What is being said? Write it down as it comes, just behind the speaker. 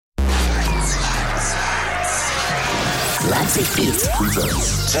20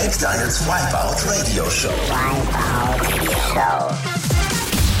 Beats. Jake Diles Vibeout Radio Show.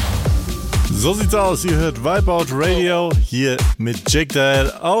 So sieht's aus, ihr hört Vibeout Radio hier mit Jake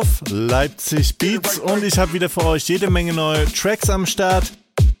Dile auf Leipzig Beats und ich habe wieder für euch jede Menge neue Tracks am Start.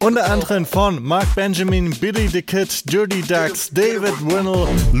 Unter anderem von Mark Benjamin, Billy the Kid, Dirty Ducks, David Winnell,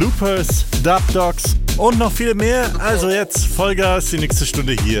 Loopers, Dub Dogs und noch viel mehr. Also jetzt Vollgas, die nächste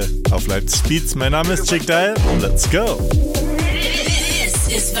Stunde hier auf Leipzig Beats. Mein Name ist Jake Dile, let's go! This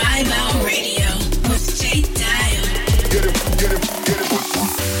is Vibeout Radio with Jake Dile. Get it, get it, get it.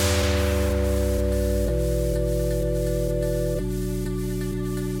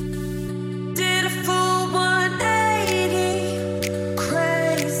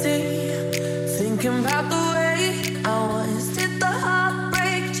 Thinking about the way I was. Did the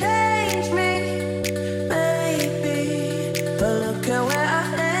heartbreak change me? Maybe. But look at where I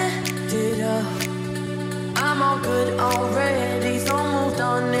ended up. I'm all good already, so moved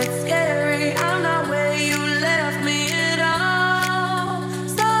on, it's scary. I'm not where you left me at all.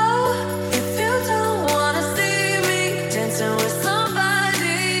 So, if you don't wanna see me dancing with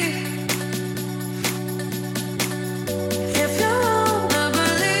somebody, if you wanna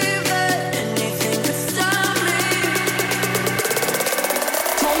believe that anything could stop me,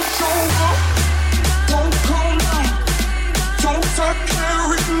 Don't show up, don't come down, don't take care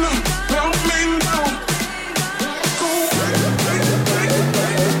of me, help me now.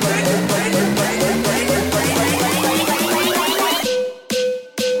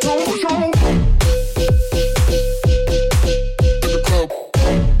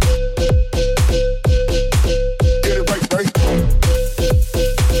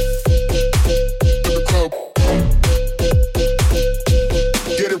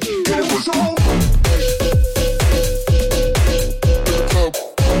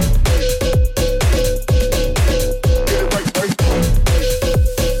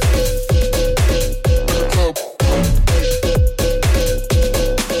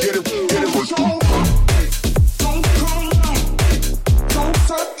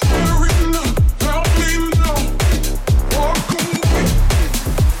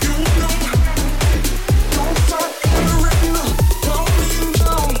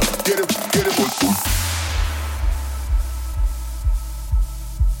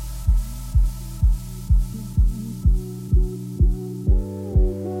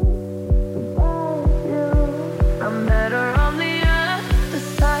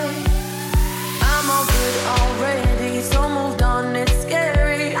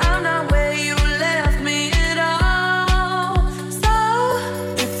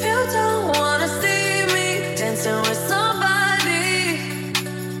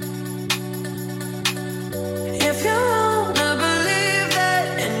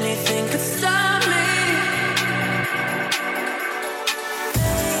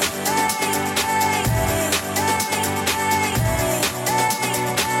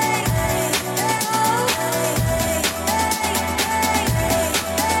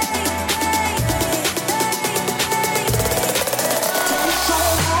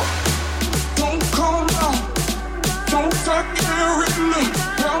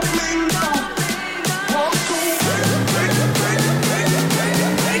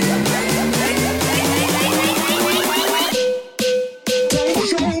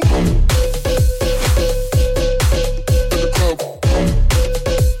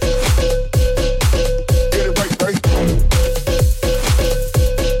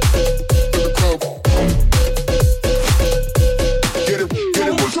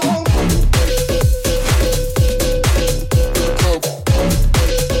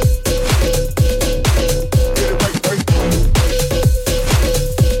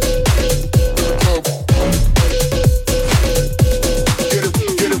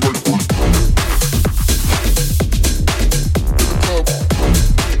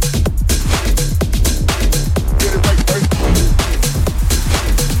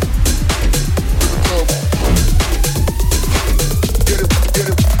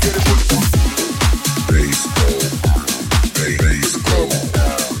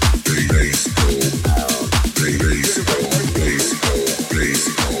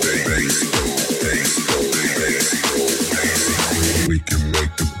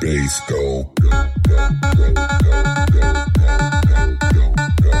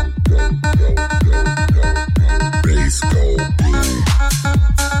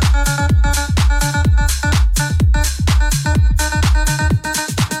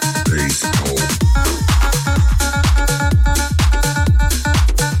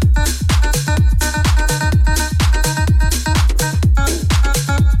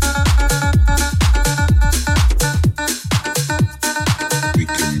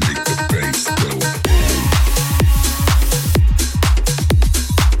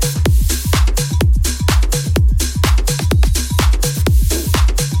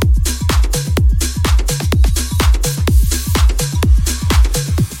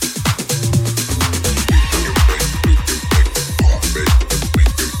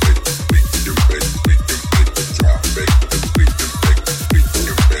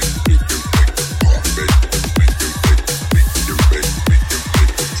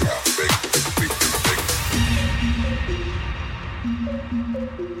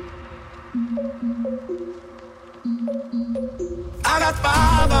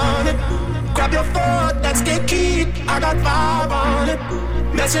 vibe on it. Grab your phone, let's get keyed. I got vibe on it.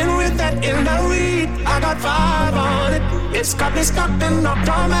 Messing with that in the weed. I got vibe on it. It's got me stuck in no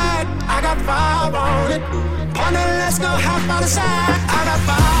format. I got vibe on it. Partner, let's go half on the side. I got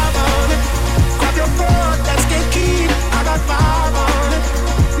vibe on it. Grab your phone, let's get keyed. I got vibe on it.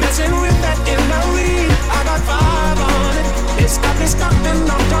 Messing with that in the weed. I got vibe on it. It's got me stuck in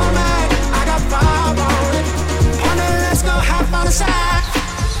no format. I got vibe on it. Partner, let's go half on the side.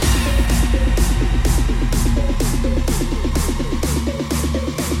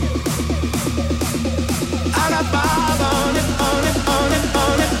 I got vibe on it, on it, on it,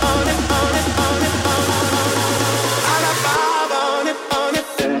 on it, on it, on it, on it, on it. I got vibe on it, on it.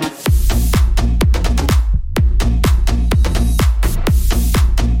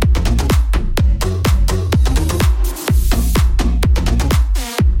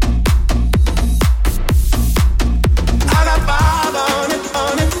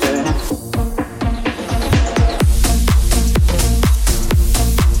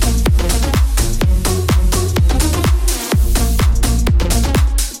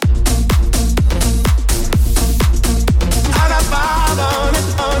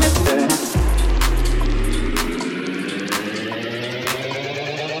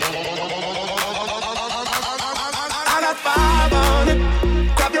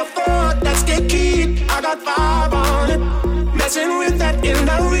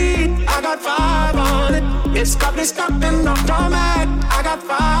 It's got me stuck in no format. I got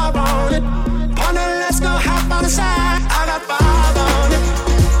vibe on it. Partner, let's go half on the side. I got vibe on it.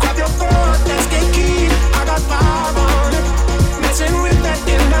 Grab your phone, let's get keyed. I got vibe on it. Messing with that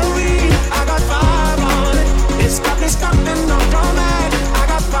in the weed. I got vibe on it. It's got me stuck in no format. I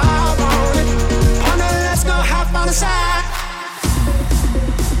got vibe on it. Partner, let's go half on the side.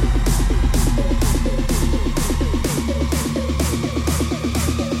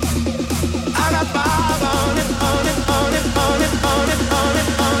 I got vibe on it, on it, on it, on it, on it, on it,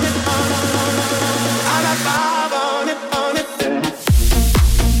 on it, on it. I got vibe on it, on it.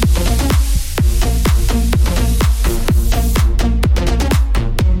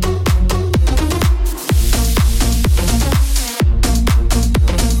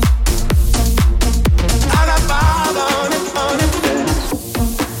 I got vibe on it, on it.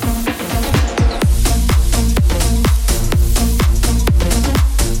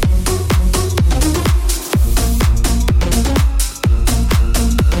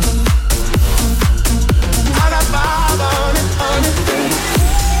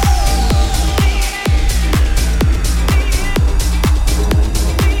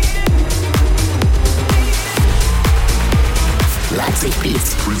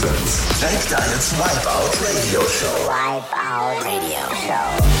 Jake Dile's Vibeout Radio Show. Vibeout Radio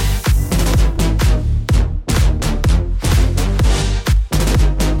Show.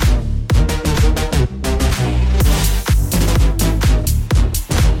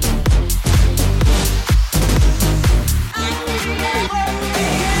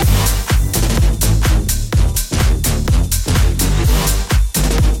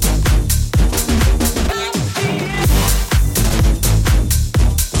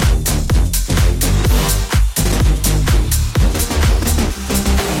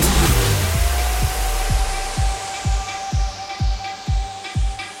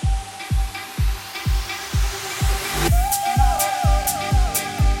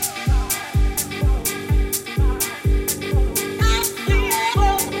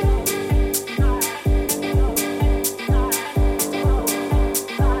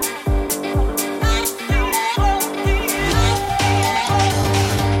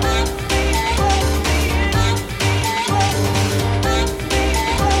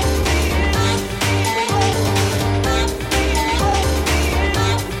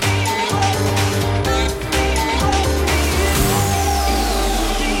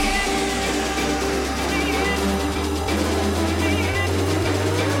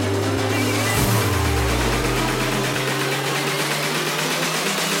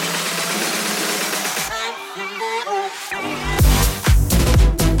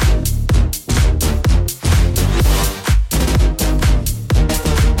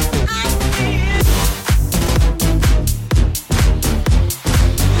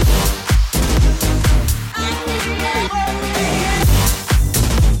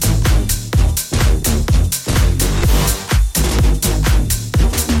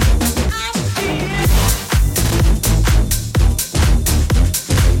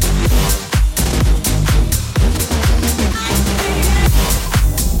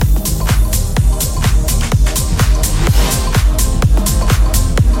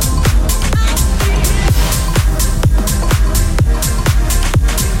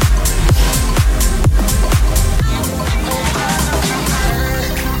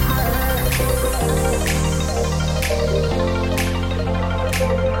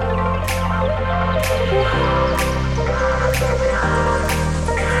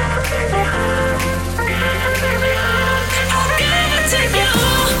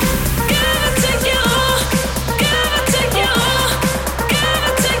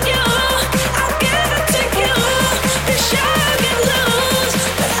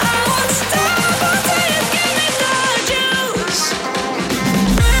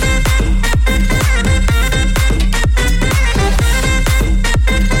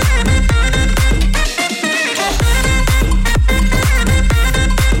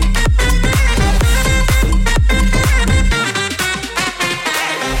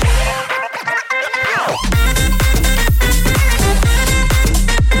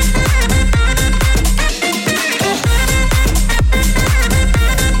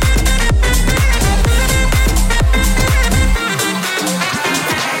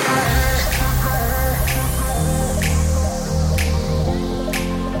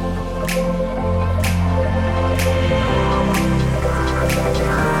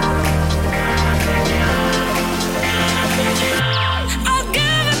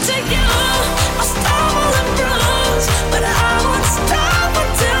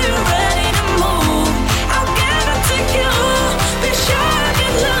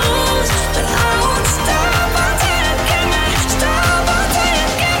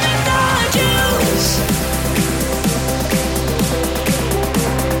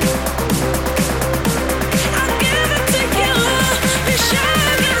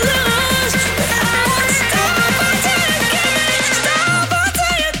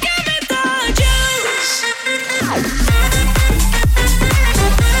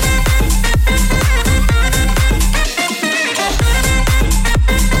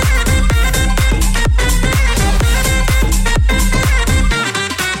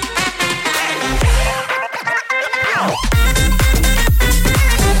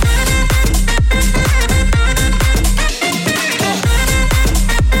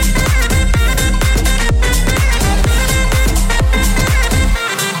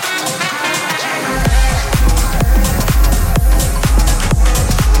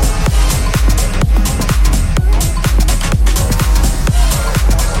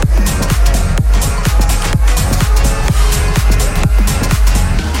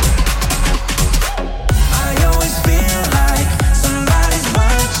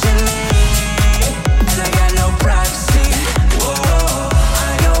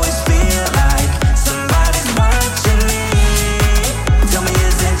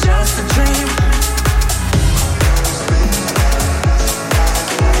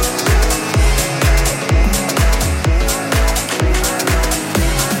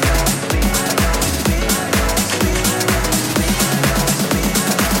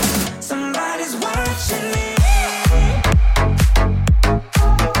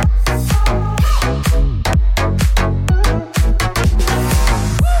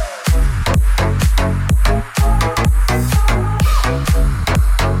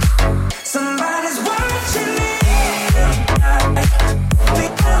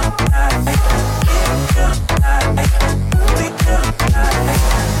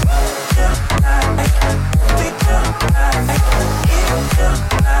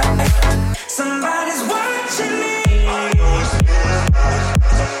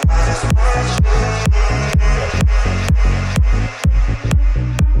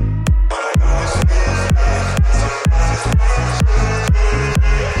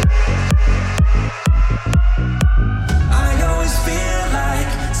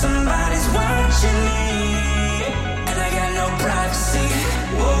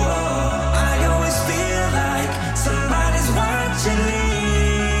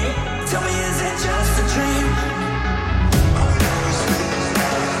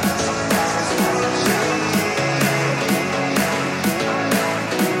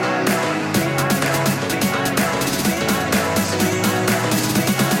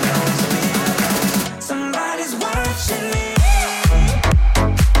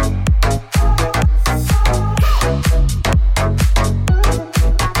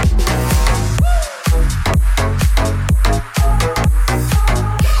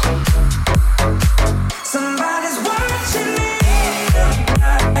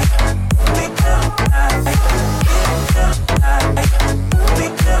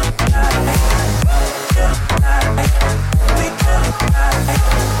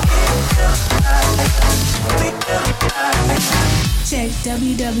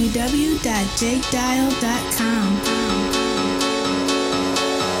 JakeDial.com.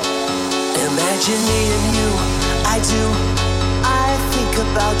 Imagine me and you, I do. I think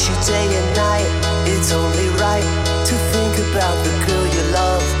about you day and night. It's only right to think about the girl you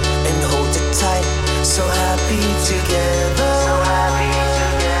love and hold it tight. So happy together. So happy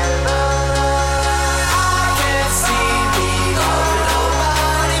together. I can't see me loving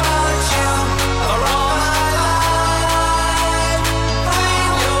nobody but you for all my life. When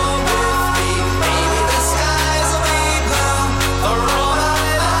you're with me, baby, the skies will be blue for all my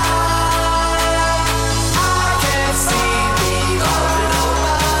life. I can't see me loving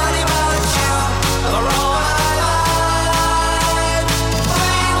nobody but you for all my life.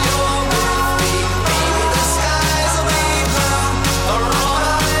 When you're with me, baby, the skies will be blue for all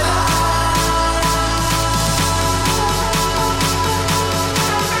my life.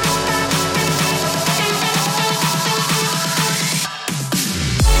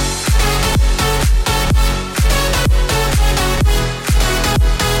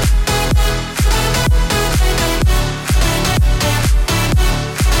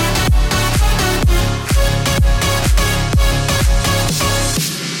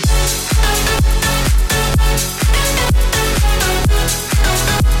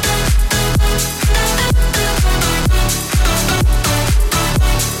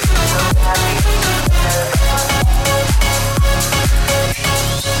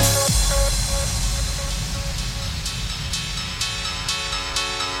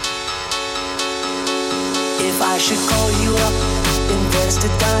 If I should call you up, invest a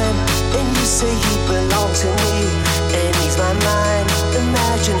dime, and you say you belong to me, and ease my mind,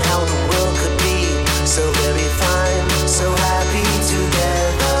 imagine how the world could be so very fine, so happy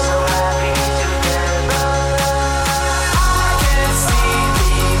together. So happy together. I can't see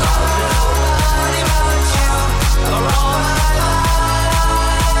me loving nobody but you for all my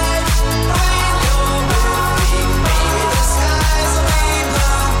life. When you're with me, baby, the skies will be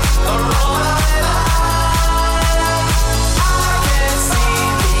blue for all my life.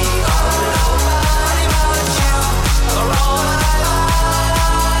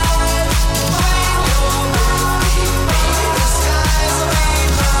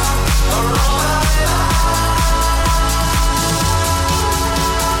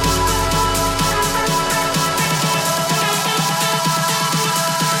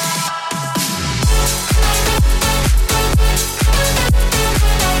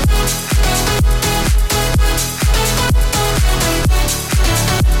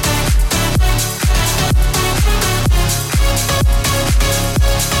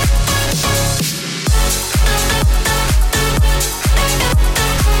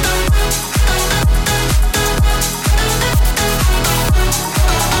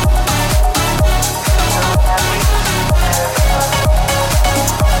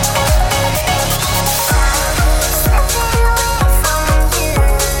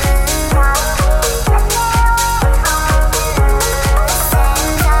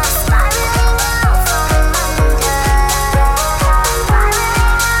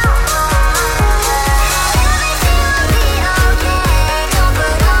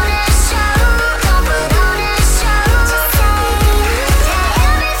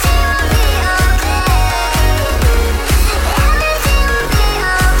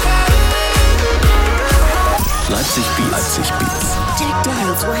 Leipzig Beats. Jake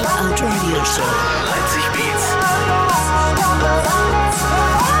Dial's Vibeout Radio Show. Leipzig Beats.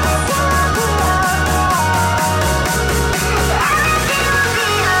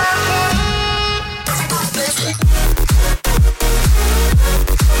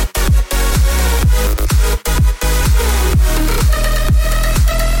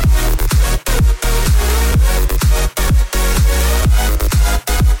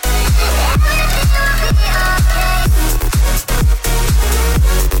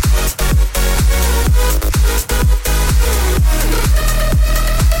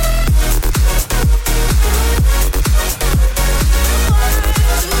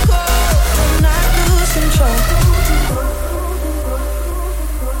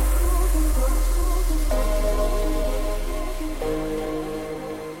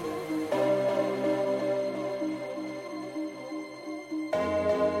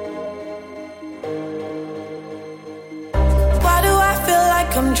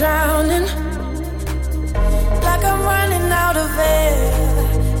 I'm drowning, like I'm running out of air.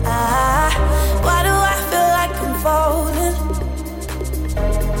 Why do I feel like I'm falling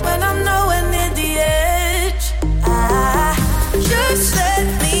when I'm nowhere near the edge? Just let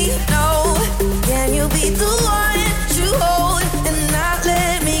me know, can you be the one to hold and not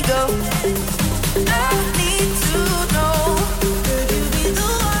let me go? I need to know, could you be the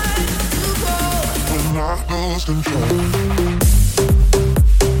one to go?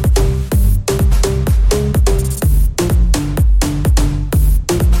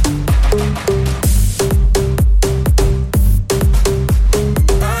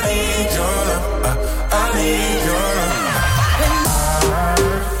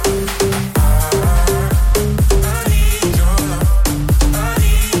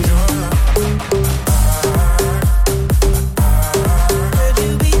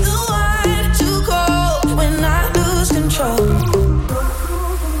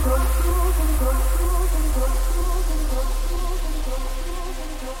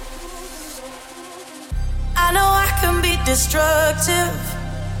 Destructive,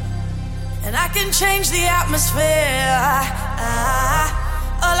 and I can change the atmosphere.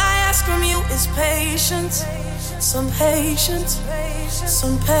 All I ask from you is patience, some patience,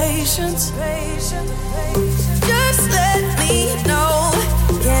 some patience. Just let me know,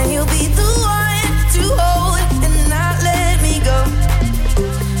 can you be the one to hold and not let me go?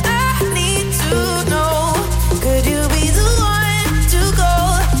 I need to know, could you be the one to go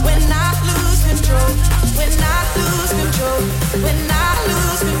when I lose control? When I lose control, when I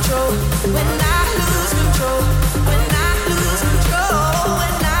lose control, when I lose control, when I lose control, when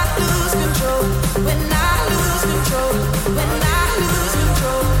I lose control, when I lose control, when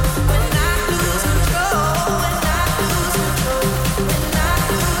I lose control, when I lose control, when I lose control, when I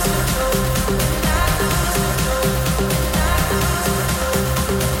lose control, when I lose control, when I lose control.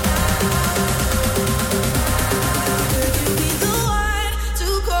 Could you be the one to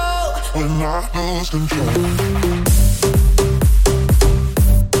go when I lose control?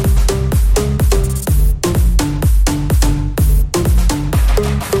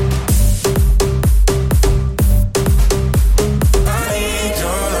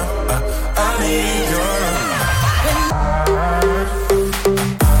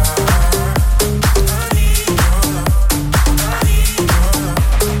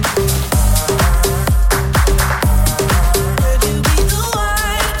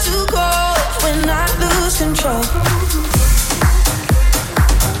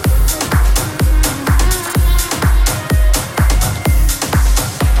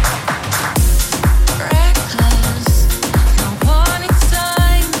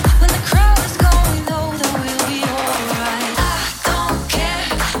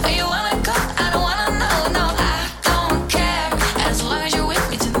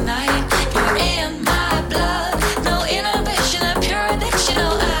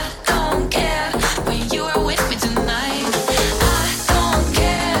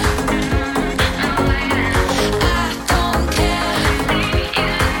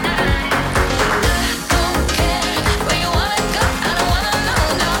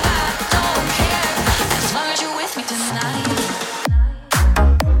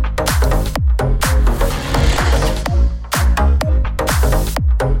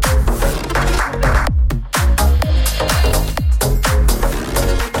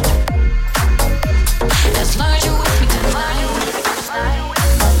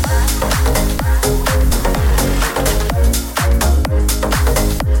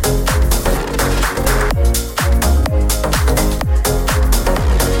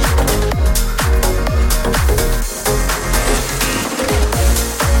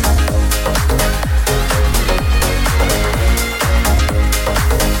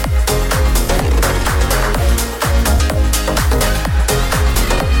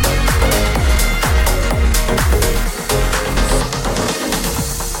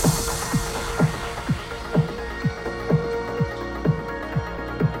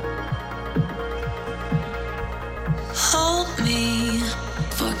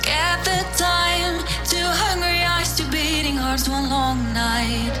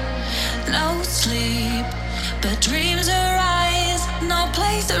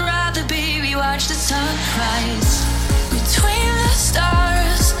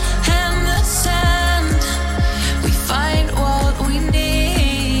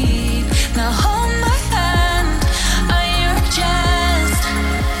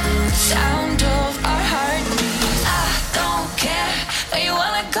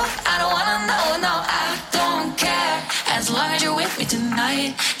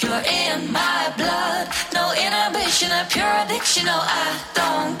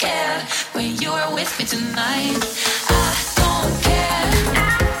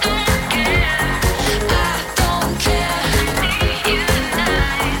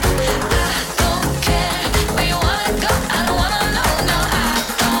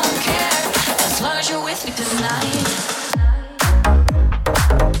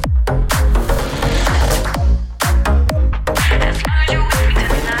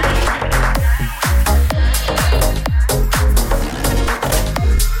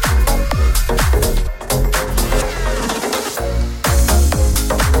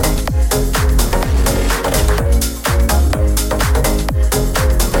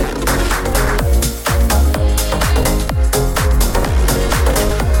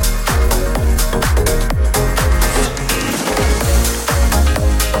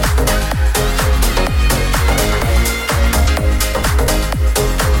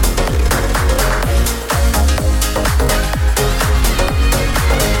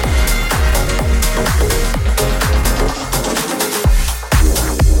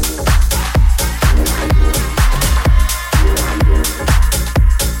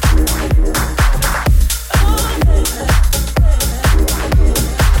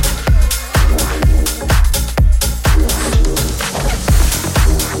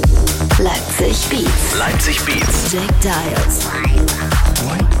 Jake Diles.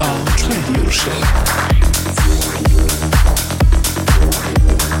 Vibeout Radio Show.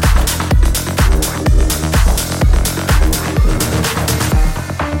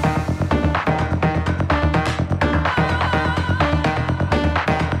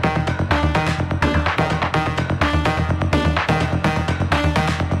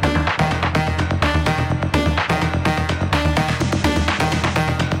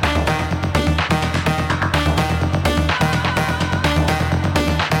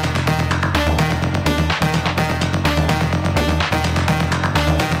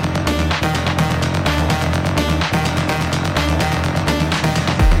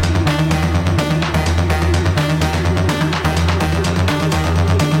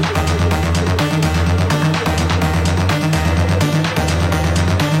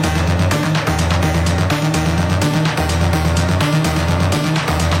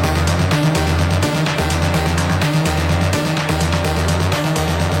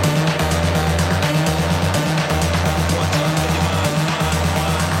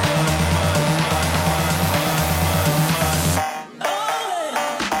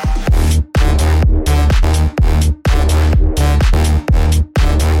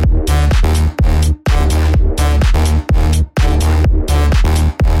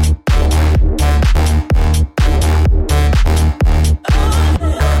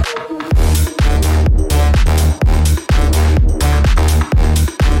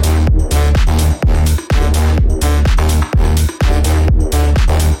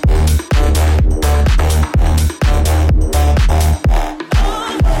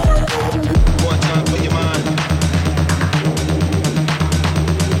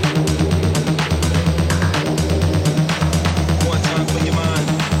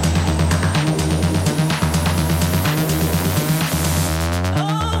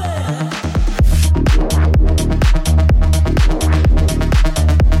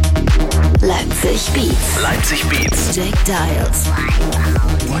 Leipzig Beats. Jake Diles.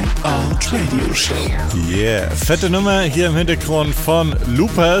 Vibeout Radio Show. Yeah, fette Nummer hier im Hintergrund von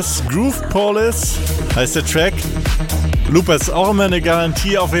Loopers. Groove Police heißt der Track. Loopers auch immer eine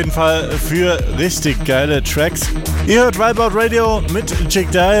Garantie auf jeden Fall für richtig geile Tracks. Ihr hört Vibeout Radio mit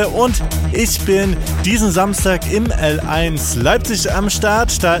Jake Dile und ich bin diesen Samstag im L1 Leipzig am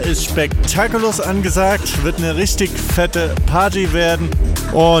Start. Da ist Spektakulus angesagt, wird eine richtig fette Party werden.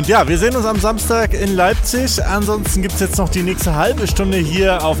 Und ja, wir sehen uns am Samstag in Leipzig. Ansonsten gibt es jetzt noch die nächste halbe Stunde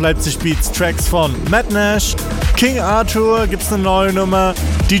hier auf Leipzig Beats Tracks von Matt Nash, King Arthur, gibt es eine neue Nummer,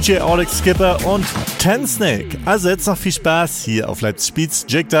 DJ Alex Skipper und Ten Snake. Also jetzt noch viel Spaß hier auf Leipzig Beats,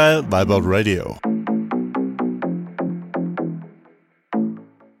 Jake Dile, Vibeout Radio.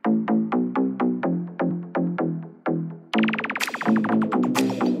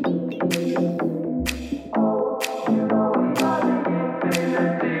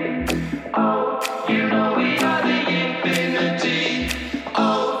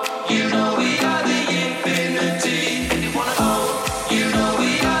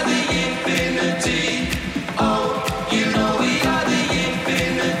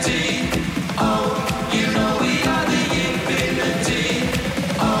 Oh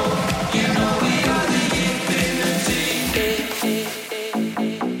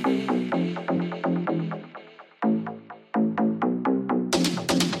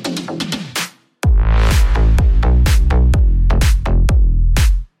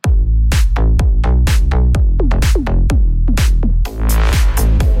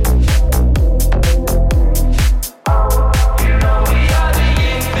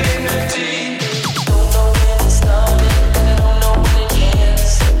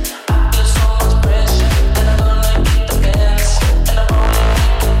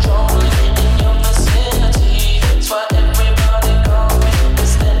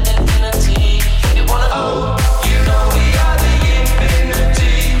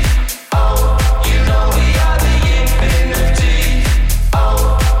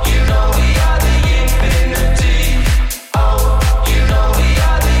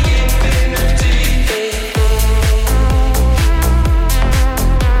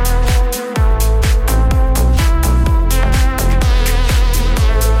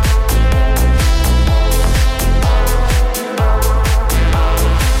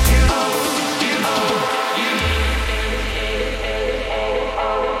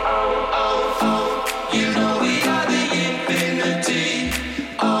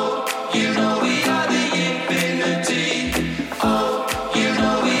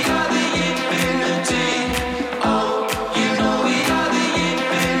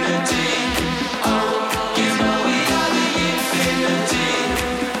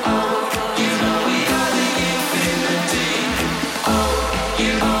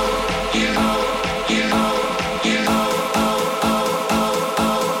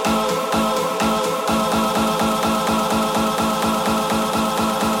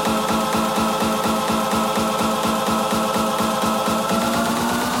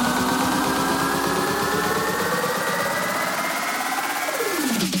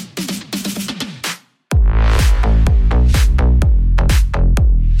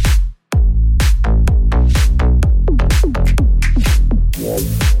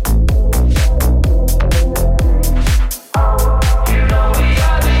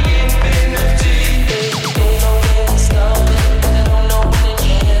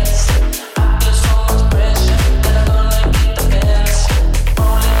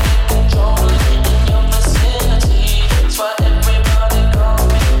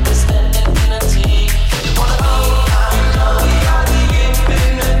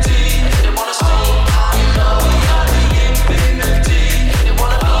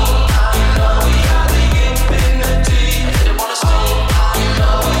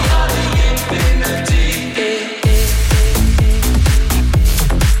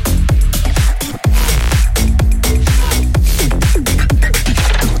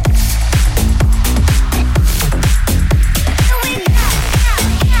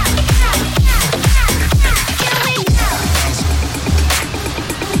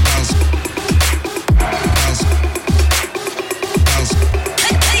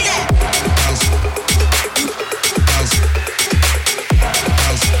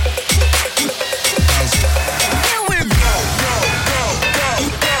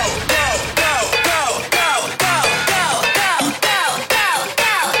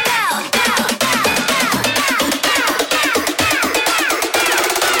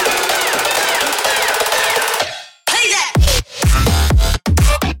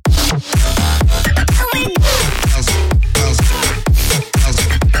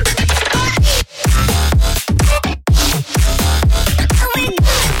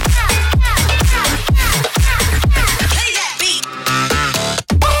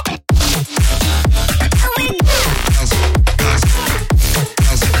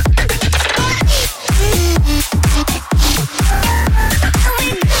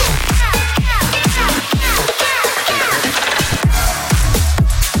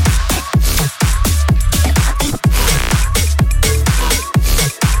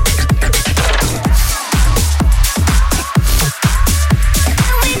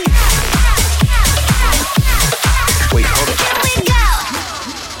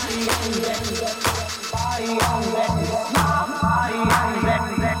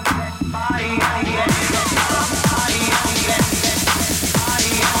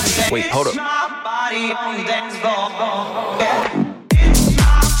Wait, hold up.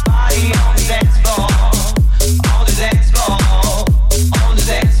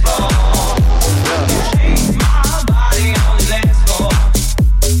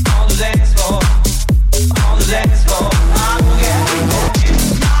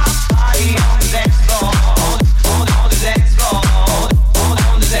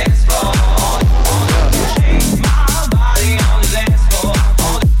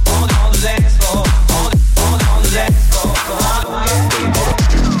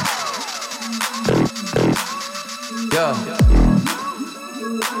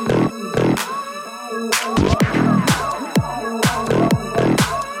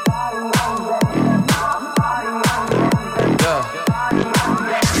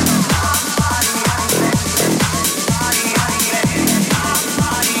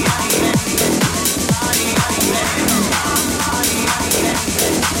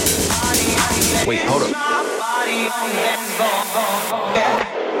 Wait, hold up.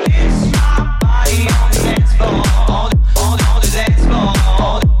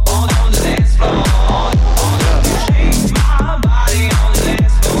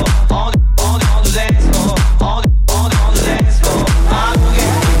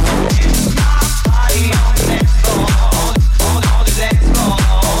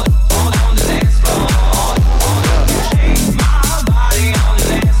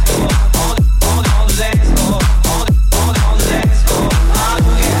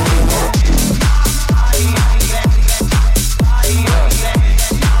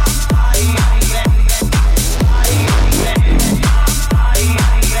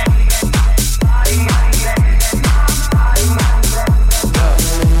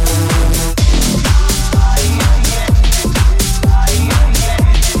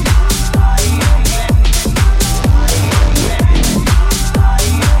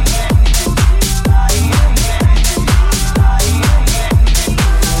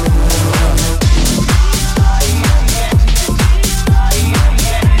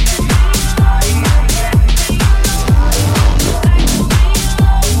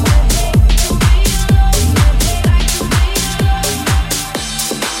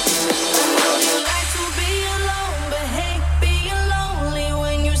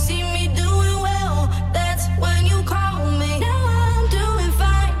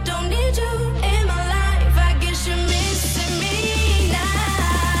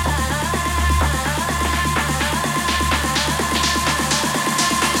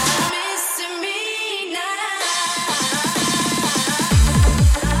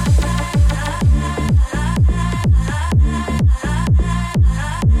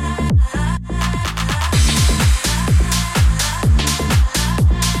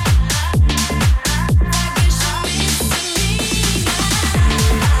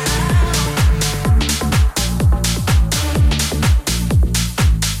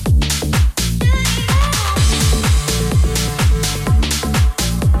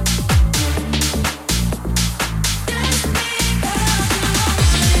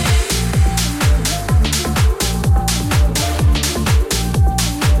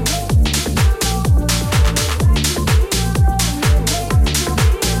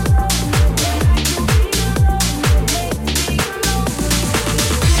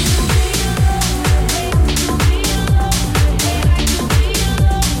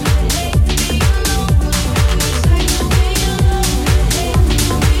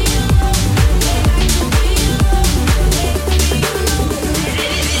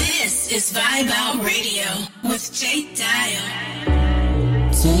 It's Vibeout Radio with Dile.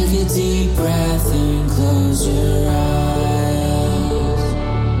 Take a deep breath and close your eyes.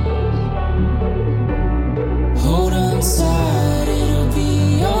 Hold on tight, it'll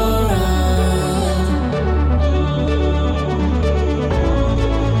be alright.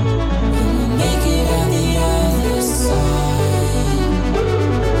 And we'll make it on the other side.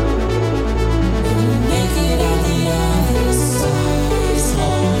 And we'll make it on the other side.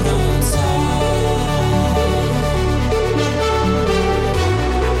 Hold on tight.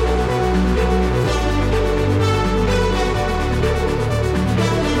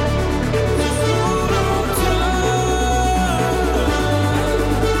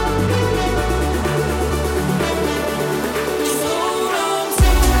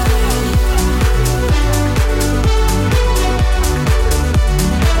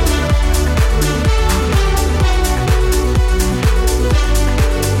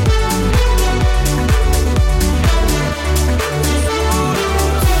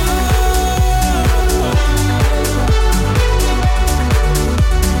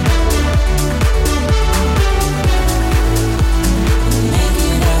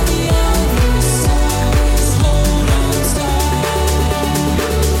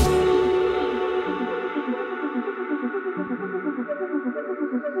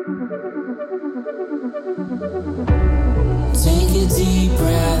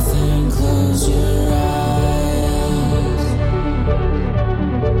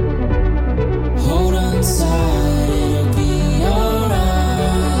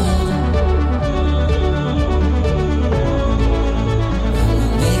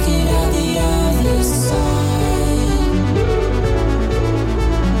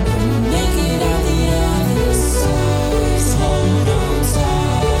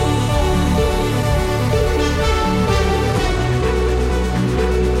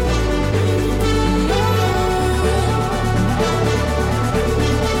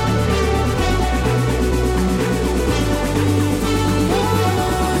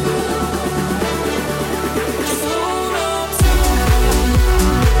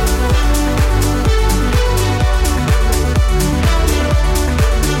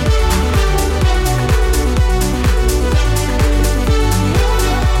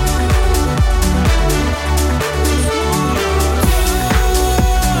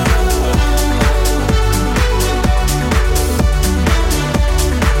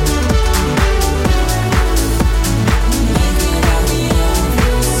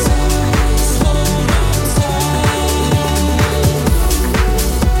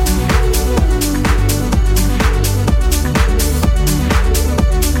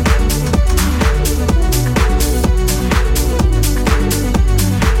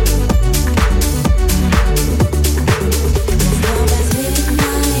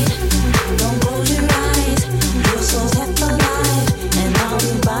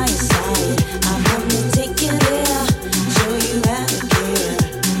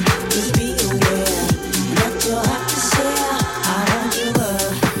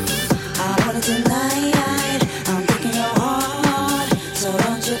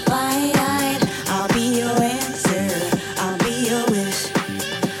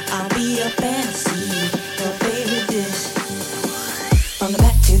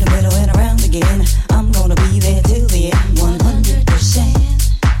 middle and around again. I'm gonna be there till the end. 100%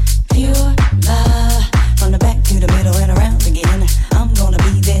 pure love. From the back to the middle and around again. I'm gonna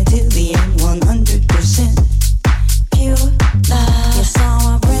be there till the end. 100% pure love. You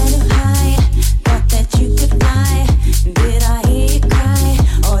saw a brand new high, thought that you could fly. Did I hear you cry,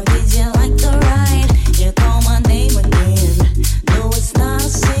 or did you like the ride? You call my name again. No, it's not a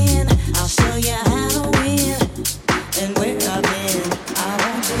sin. I'll show you how to win. And where I've been, I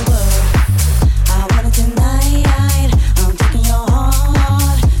want your love. I want it tonight. I'm taking your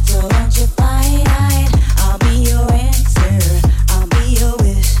heart, so don't you fight. I'll be your answer. I'll be your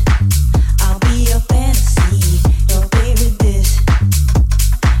wish. I'll be your fantasy, your favorite dish.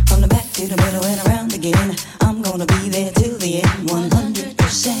 From the back to the middle and around again. I'm gonna be there till the end.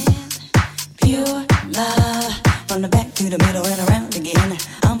 100% pure love. From the back to the middle and around again.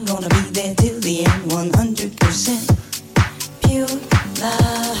 I'm gonna be there till the end. 100% pure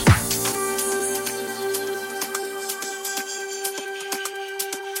love.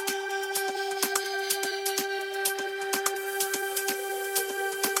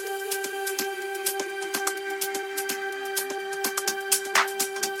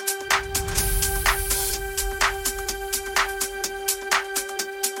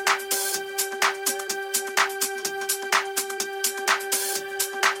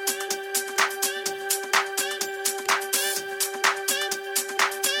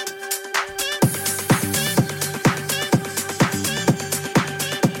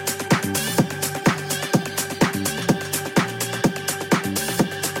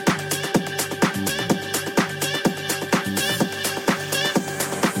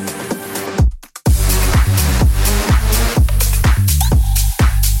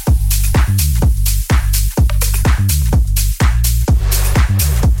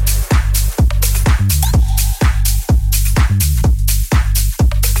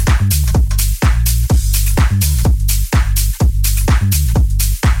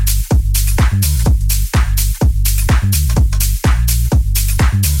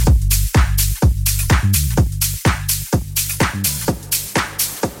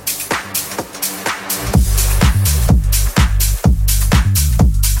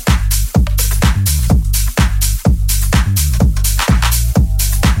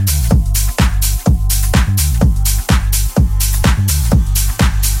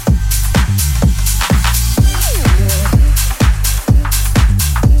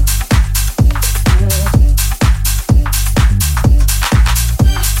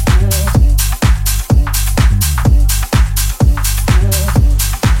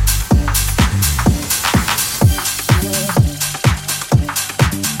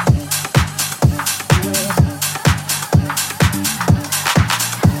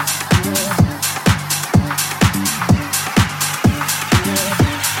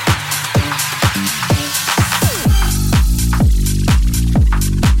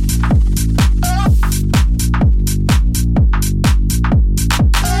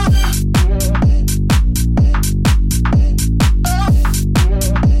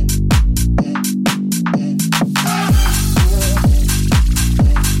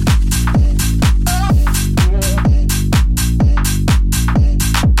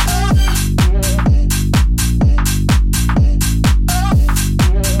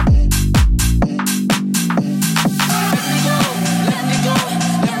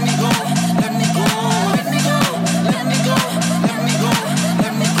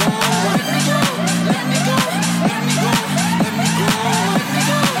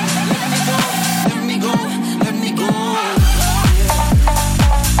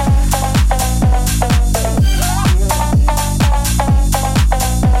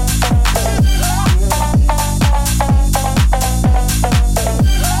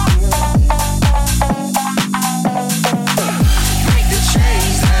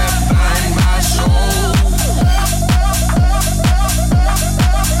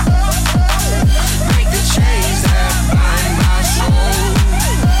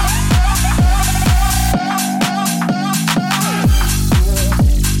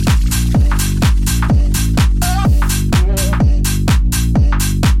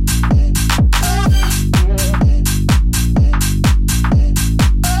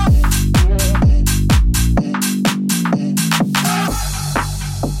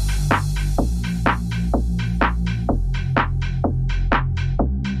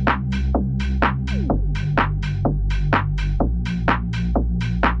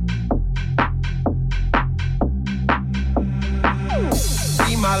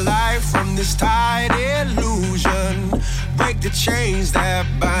 this tight illusion. Break the chains that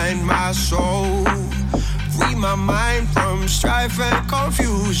bind my soul. Free my mind from strife and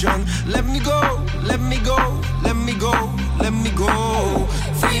confusion. Let me go, let me go, let me go, let me go.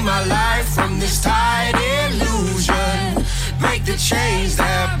 Free my life from this tight illusion. Break the chains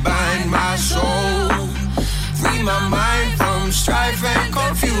that bind my soul. Free my mind from strife and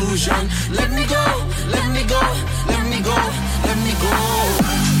confusion. Let me go, let me go, let me go, let me go.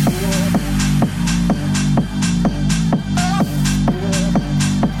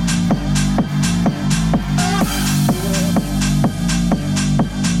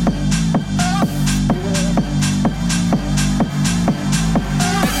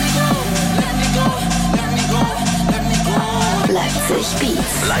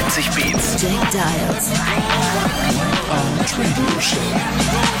 Leipzig Beats. Jake Dials. Radio Show.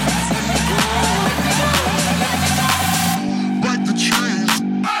 Like the chains.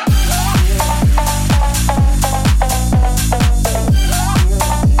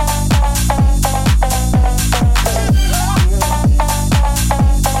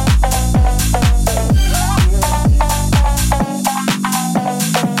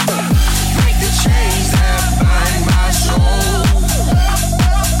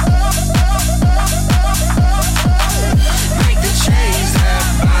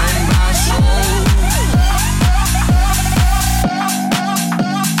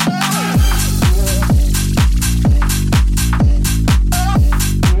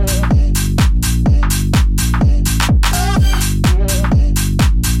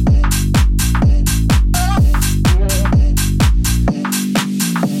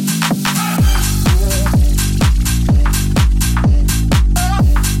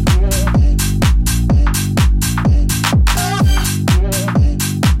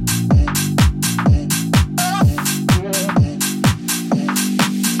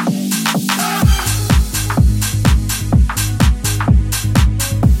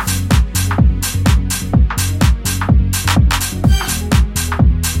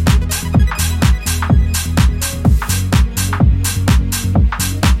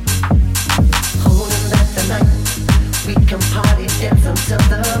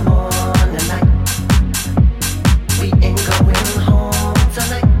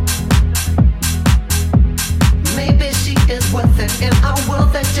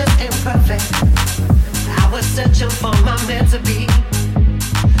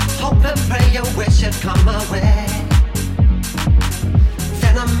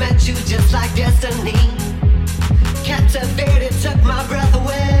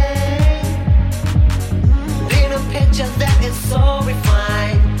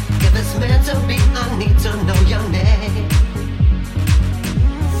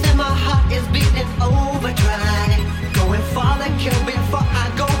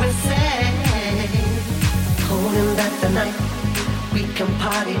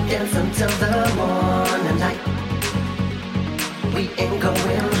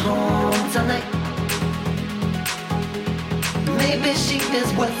 Maybe she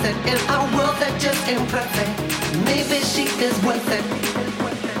is worth it in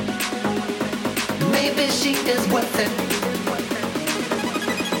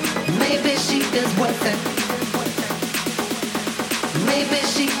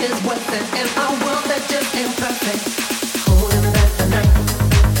a world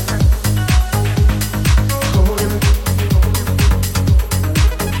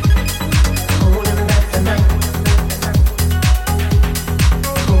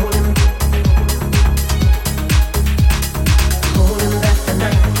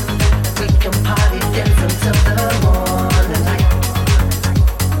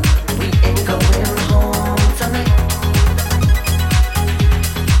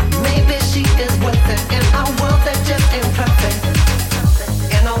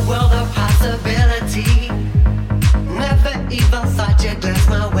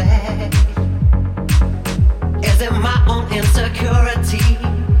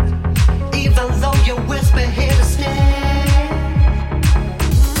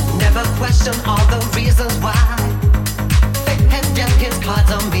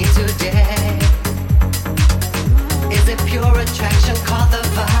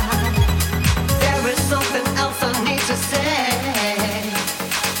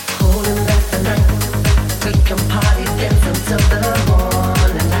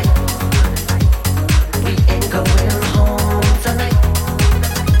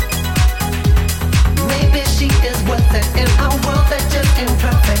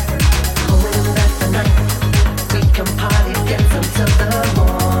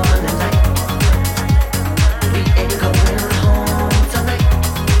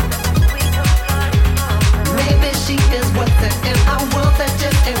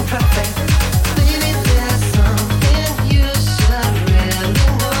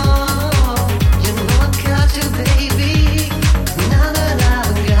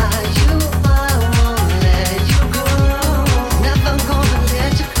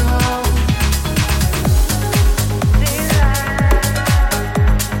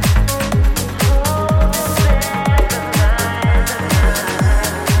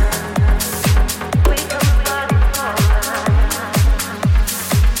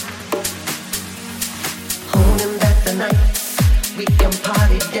can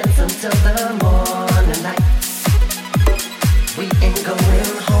party, dance until the morning light. We ain't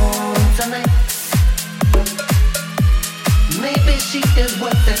going home tonight. Maybe she is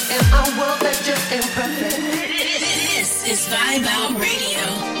worth it in a world that just ain't perfect. This is Vibeout Radio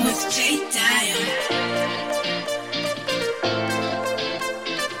with Dile.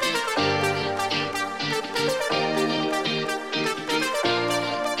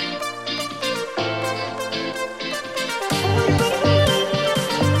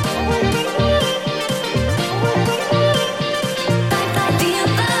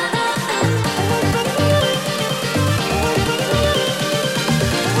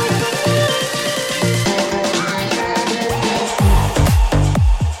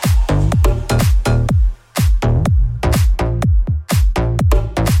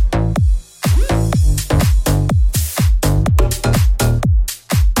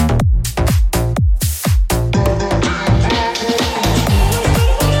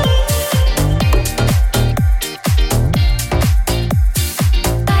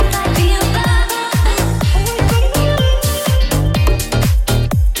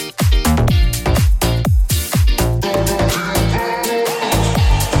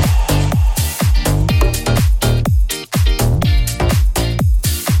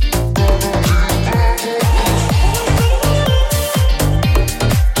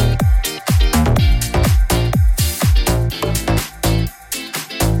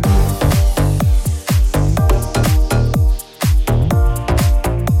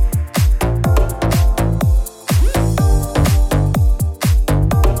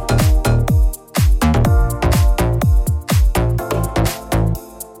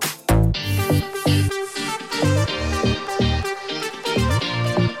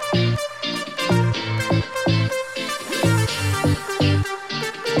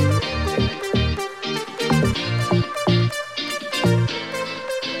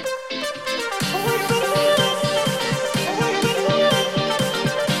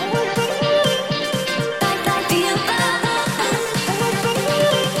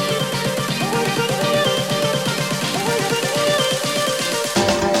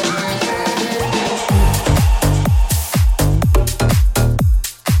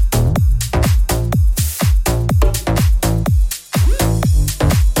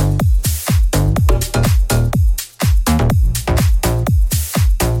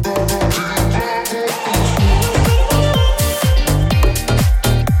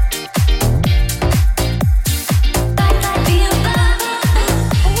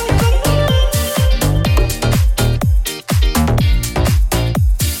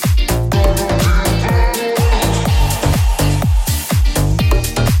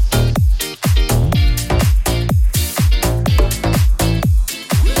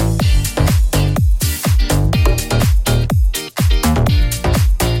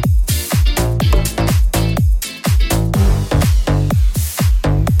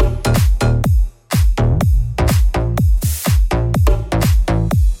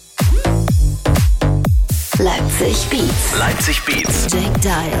 Leipzig Beats.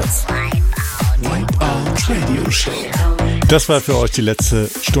 Diles. Vibeout Radio Show. Das war für euch die letzte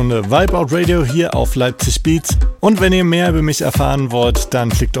Stunde Vibeout Radio hier auf Leipzig Beats. Und wenn ihr mehr über mich erfahren wollt, dann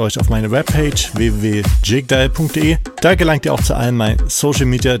klickt euch auf meine Webpage www.jigdile.de. Da gelangt ihr auch zu allen meinen Social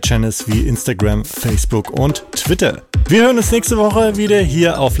Media Channels wie Instagram, Facebook und Twitter. Wir hören uns nächste Woche wieder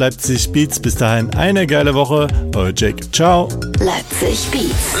hier auf Leipzig Beats. Bis dahin eine geile Woche. Euer Jake. Ciao. Leipzig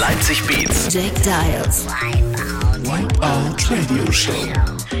Beats. Leipzig Beats. Jake Diles. Vibeout Radio Show.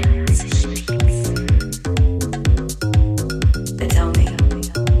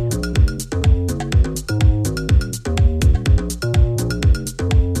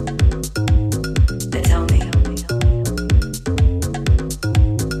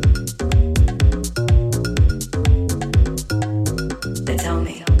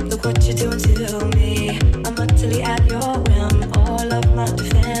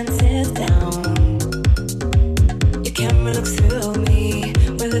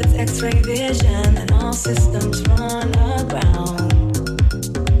 System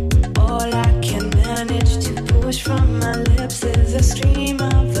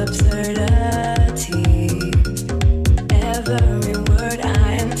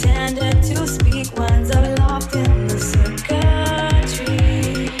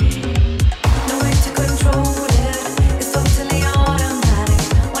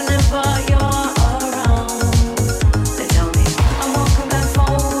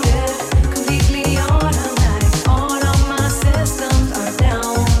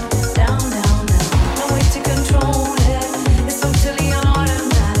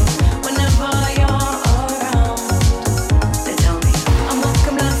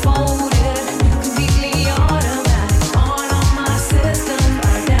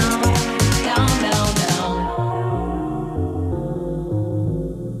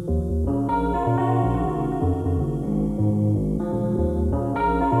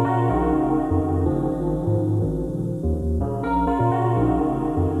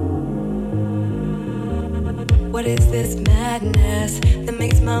madness that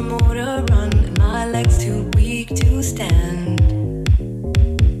makes my motor run and my legs too weak to stand.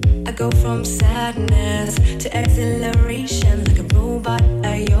 I go from sadness to exhilaration like a robot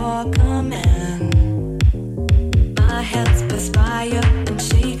at your command. My hands perspire and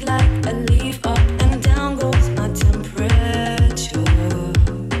shake like a leaf. Up and down goes my temperature.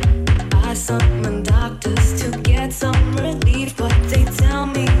 I summon doctors to get some relief, but they tell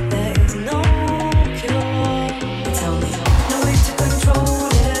me there is no cure. They tell me no way to control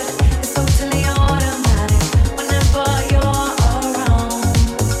it. It's totally automatic whenever you're around.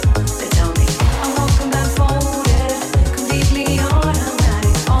 They tell me I'm walking blindfolded, completely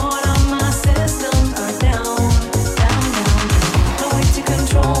automatic. All of my systems are down, down, down, down. No way to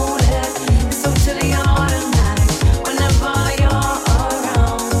control it. It's totally automatic whenever you're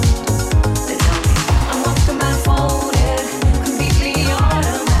around. They tell me I'm walking blindfolded, completely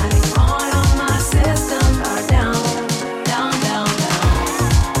automatic. All of my systems are down, down, down, down.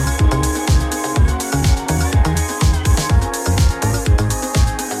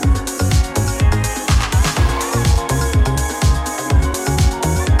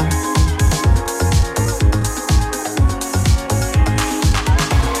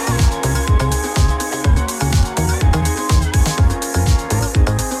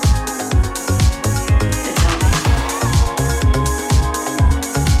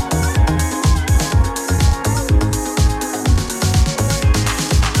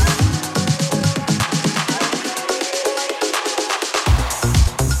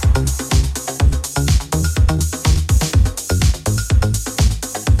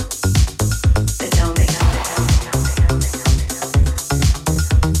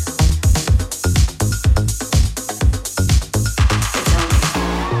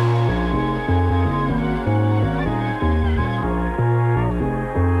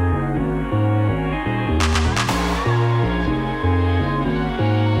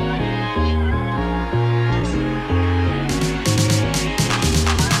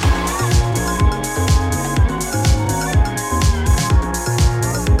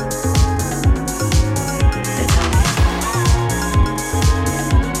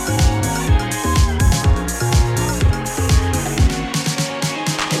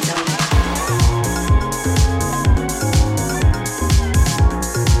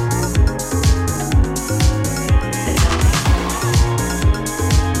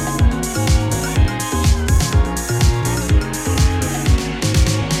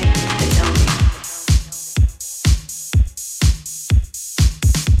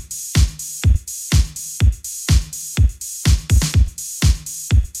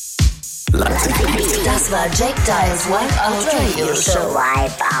 Das war Jake Diles Vibeout Radio Show.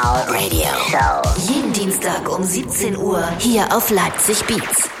 Vibeout Radio Show. Jeden Dienstag um 17 Uhr hier auf Leipzig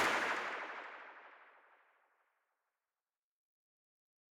Beats.